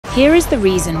Here is the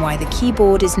reason why the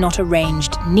keyboard is not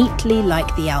arranged neatly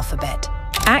like the alphabet.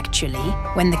 Actually,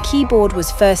 when the keyboard was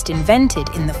first invented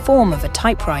in the form of a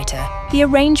typewriter, the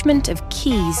arrangement of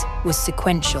keys was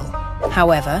sequential.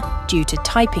 However, due to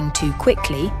typing too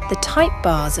quickly, the type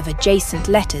bars of adjacent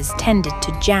letters tended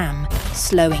to jam,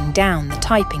 slowing down the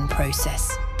typing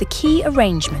process. The key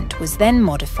arrangement was then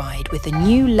modified with a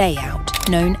new layout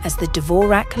known as the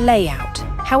Dvorak layout.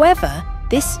 However,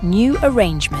 this new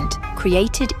arrangement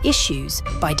created issues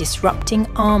by disrupting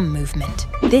arm movement.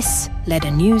 This led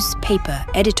a newspaper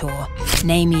editor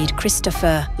named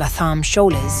Christopher Latham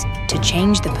Sholes to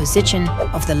change the position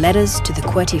of the letters to the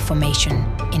QWERTY formation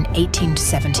in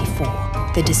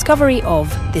 1874. The discovery of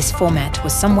this format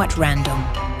was somewhat random,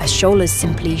 as Soule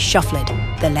simply shuffled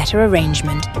the letter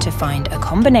arrangement to find a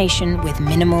combination with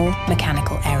minimal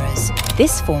mechanical errors.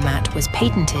 This format was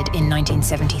patented in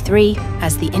 1973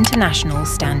 as the International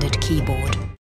Standard Keyboard.